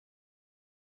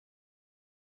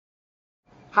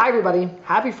Hi everybody,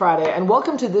 happy Friday, and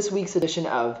welcome to this week's edition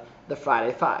of the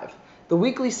Friday Five, the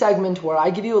weekly segment where I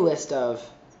give you a list of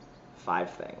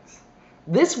 5 things.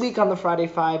 This week on the Friday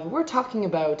Five, we're talking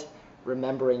about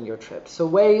remembering your trip, so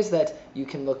ways that you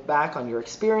can look back on your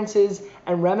experiences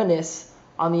and reminisce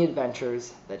on the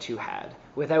adventures that you had.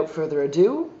 Without further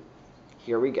ado,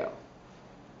 here we go.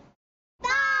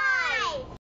 5!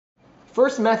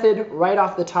 First method, right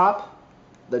off the top,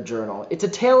 the journal. It's a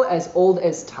tale as old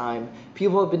as time.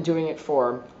 People have been doing it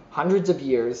for hundreds of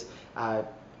years.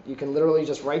 You can literally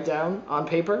just write down on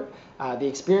paper the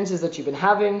experiences that you've been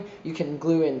having. You can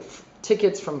glue in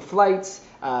tickets from flights,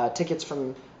 tickets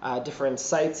from different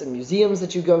sites and museums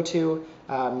that you go to.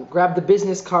 Grab the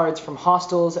business cards from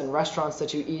hostels and restaurants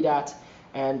that you eat at.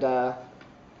 And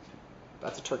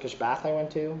that's a Turkish bath I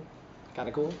went to. Kind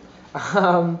of cool.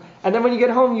 And then when you get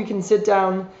home, you can sit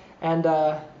down and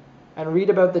read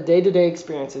about the day-to-day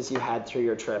experiences you had through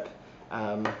your trip.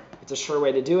 It's a sure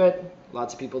way to do it.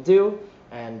 Lots of people do,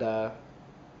 and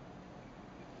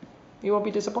you won't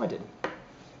be disappointed.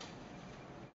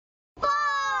 4!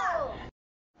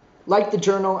 Like the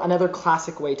journal, another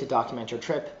classic way to document your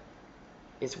trip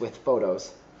is with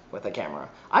photos with a camera.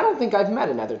 I don't think I've met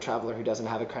another traveler who doesn't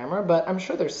have a camera, but I'm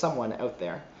sure there's someone out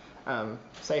there.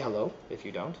 Say hello if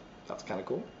you don't. That's kind of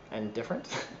cool and different.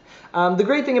 The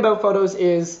great thing about photos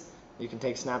is you can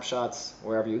take snapshots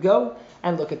wherever you go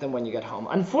and look at them when you get home.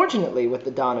 Unfortunately, with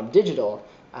the dawn of digital,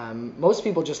 most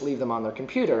people just leave them on their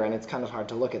computer and it's kind of hard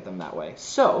to look at them that way.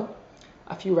 So,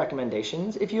 a few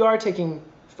recommendations. If you are taking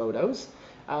photos,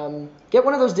 get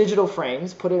one of those digital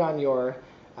frames, put it on your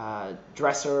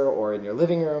dresser or in your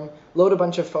living room, load a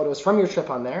bunch of photos from your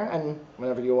trip on there, and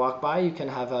whenever you walk by, you can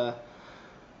have a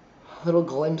little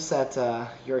glimpse at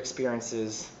your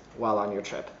experiences while on your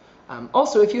trip.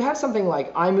 Also, if you have something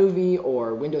like iMovie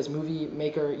or Windows Movie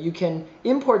Maker, you can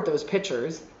import those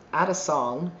pictures, add a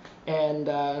song, and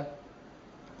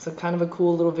it's a kind of a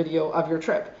cool little video of your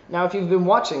trip. Now, if you've been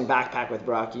watching Backpack with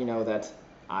Brock, you know that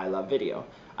I love video.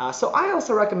 So I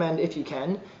also recommend, if you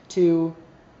can, to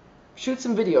shoot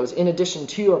some videos in addition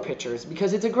to your pictures,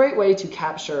 because it's a great way to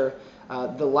capture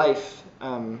the life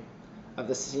of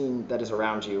the scene that is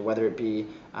around you, whether it be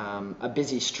a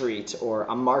busy street or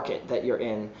a market that you're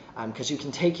in, because you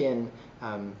can take in,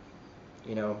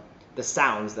 the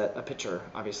sounds that a picture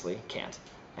obviously can't,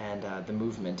 and the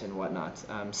movement and whatnot.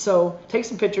 So take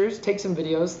some pictures, take some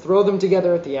videos, throw them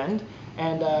together at the end,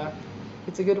 and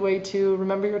it's a good way to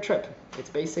remember your trip. It's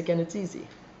basic and it's easy.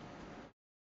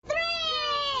 3!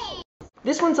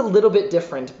 This one's a little bit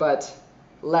different, but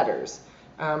letters.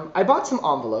 I bought some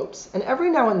envelopes, and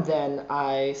every now and then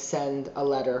I send a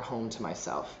letter home to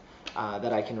myself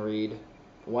that I can read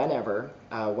whenever,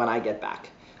 when I get back.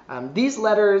 These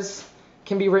letters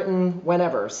can be written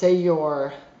whenever. Say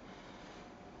you're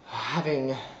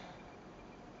having,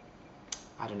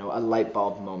 I don't know, a light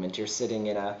bulb moment. You're sitting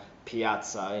in a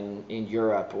piazza in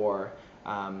Europe, or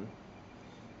a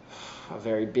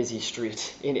very busy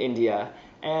street in India,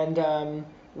 and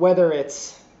whether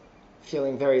it's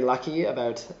feeling very lucky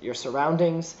about your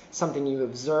surroundings, something you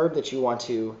observed that you want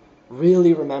to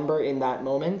really remember in that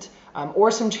moment,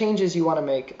 or some changes you want to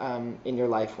make in your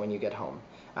life when you get home.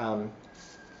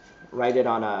 Write it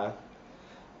on a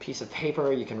piece of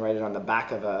paper. You can write it on the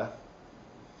back of a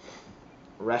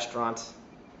restaurant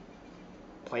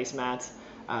placemat.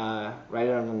 Write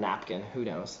it on a napkin, who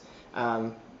knows.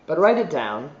 But write it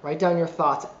down. Write down your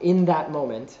thoughts in that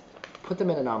moment. Put them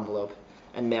in an envelope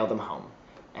and mail them home.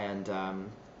 And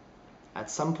at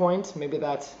some point, maybe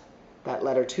that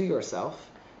letter to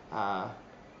yourself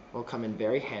will come in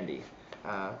very handy.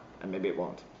 And maybe it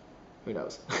won't. Who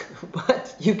knows?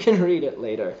 But you can read it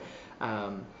later.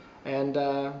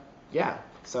 Yeah,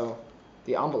 so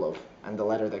the envelope and the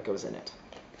letter that goes in it.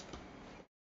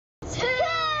 2!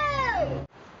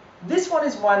 This one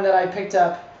is one that I picked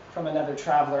up from another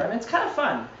traveler, and it's kind of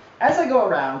fun. As I go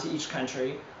around to each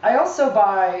country, I also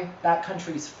buy that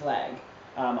country's flag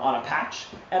on a patch,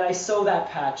 and I sew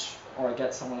that patch, or I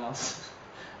get someone else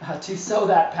to sew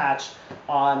that patch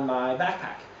on my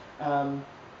backpack.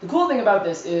 The cool thing about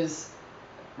this is,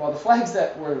 well, the flags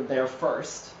that were there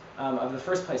first, of the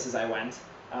first places I went,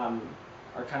 are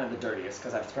kind of the dirtiest,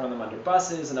 because I've thrown them under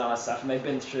buses and all that stuff, and they've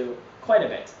been through quite a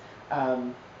bit.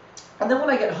 And then when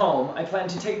I get home, I plan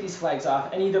to take these flags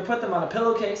off and either put them on a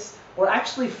pillowcase or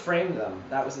actually frame them.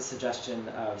 That was a suggestion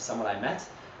of someone I met.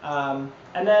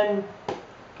 And then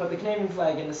put the Canadian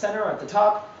flag in the center or at the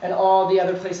top, and all the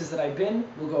other places that I've been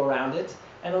will go around it,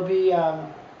 and it'll be a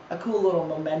cool little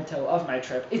memento of my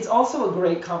trip. It's also a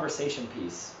great conversation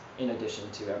piece in addition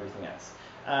to everything else,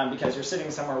 because you're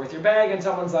sitting somewhere with your bag and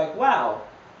someone's like, wow,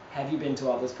 have you been to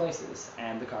all those places?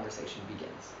 And the conversation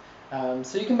begins.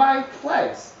 So you can buy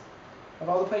flags of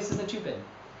all the places that you've been.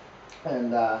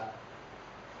 And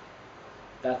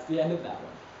that's the end of that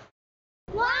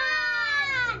one.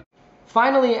 One!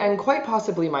 Finally, and quite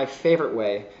possibly my favorite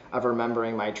way of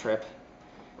remembering my trip,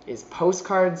 is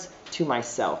postcards to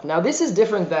myself. Now, this is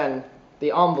different than the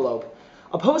envelope.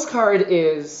 A postcard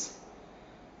is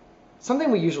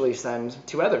something we usually send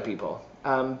to other people,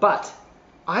 but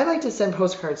I like to send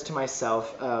postcards to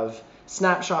myself of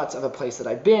snapshots of a place that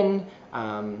I've been.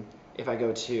 If I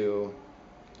go to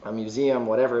a museum,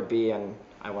 whatever it be, and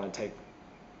I want to take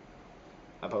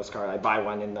a postcard, I buy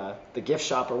one in the gift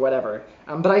shop or whatever.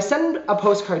 But I send a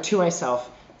postcard to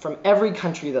myself from every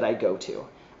country that I go to.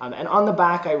 And on the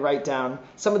back, I write down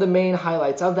some of the main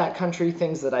highlights of that country,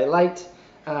 things that I liked,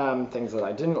 things that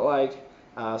I didn't like,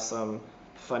 some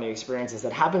funny experiences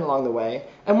that happened along the way.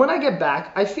 And when I get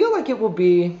back, I feel like it will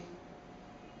be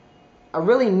a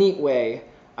really neat way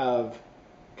of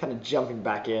kind of jumping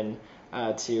back in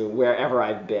to wherever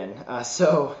I've been.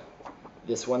 So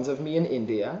this one's of me in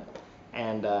India,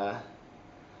 and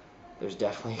there's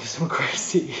definitely some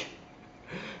crazy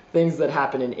things that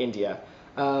happen in India.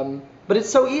 But it's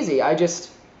so easy.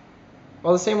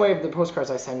 Well, the same way of the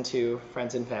postcards I send to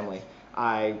friends and family.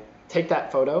 I take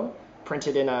that photo, print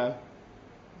it in a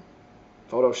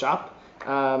Photoshop,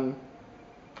 and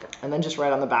then just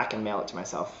write on the back and mail it to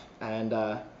myself. And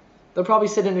they'll probably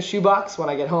sit in a shoebox when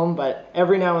I get home, but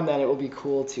every now and then it will be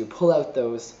cool to pull out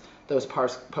those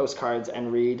postcards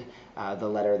and read the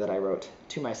letter that I wrote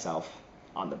to myself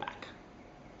on the back.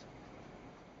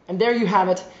 And there you have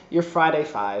it, your Friday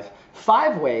 5.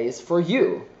 5 ways for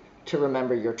you to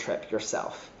remember your trip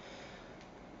yourself.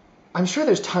 I'm sure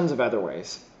there's tons of other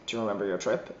ways to remember your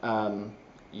trip.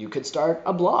 You could start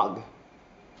a blog.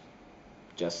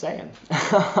 Just saying.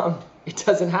 It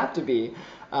doesn't have to be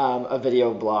a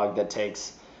video blog that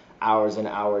takes hours and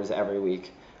hours every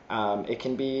week. It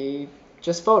can be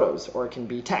just photos, or it can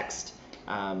be text.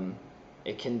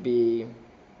 It can be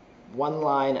one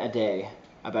line a day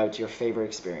about your favorite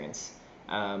experience.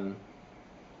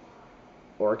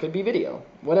 Or it could be video,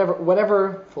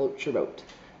 whatever floats your boat.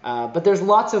 But there's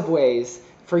lots of ways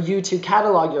for you to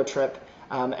catalog your trip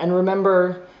and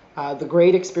remember the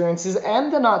great experiences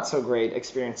and the not so great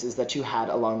experiences that you had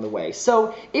along the way.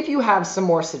 So if you have some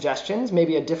more suggestions,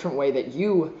 maybe a different way that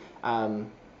you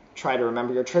try to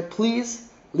remember your trip, please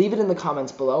leave it in the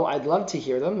comments below. I'd love to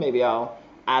hear them. Maybe I'll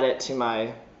add it to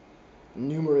my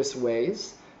numerous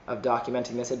ways of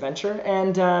documenting this adventure.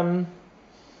 And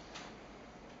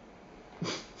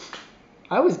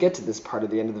I always get to this part of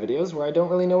the end of the videos where I don't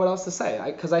really know what else to say,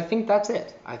 because I think that's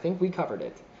it. I think we covered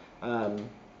it.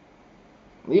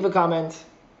 Leave a comment,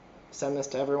 send this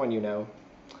to everyone you know,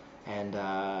 and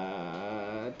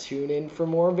tune in for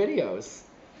more videos.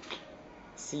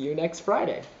 See you next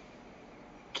Friday.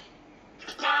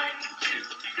 1, 2,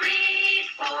 3,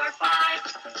 4, 5.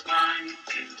 1,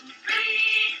 2,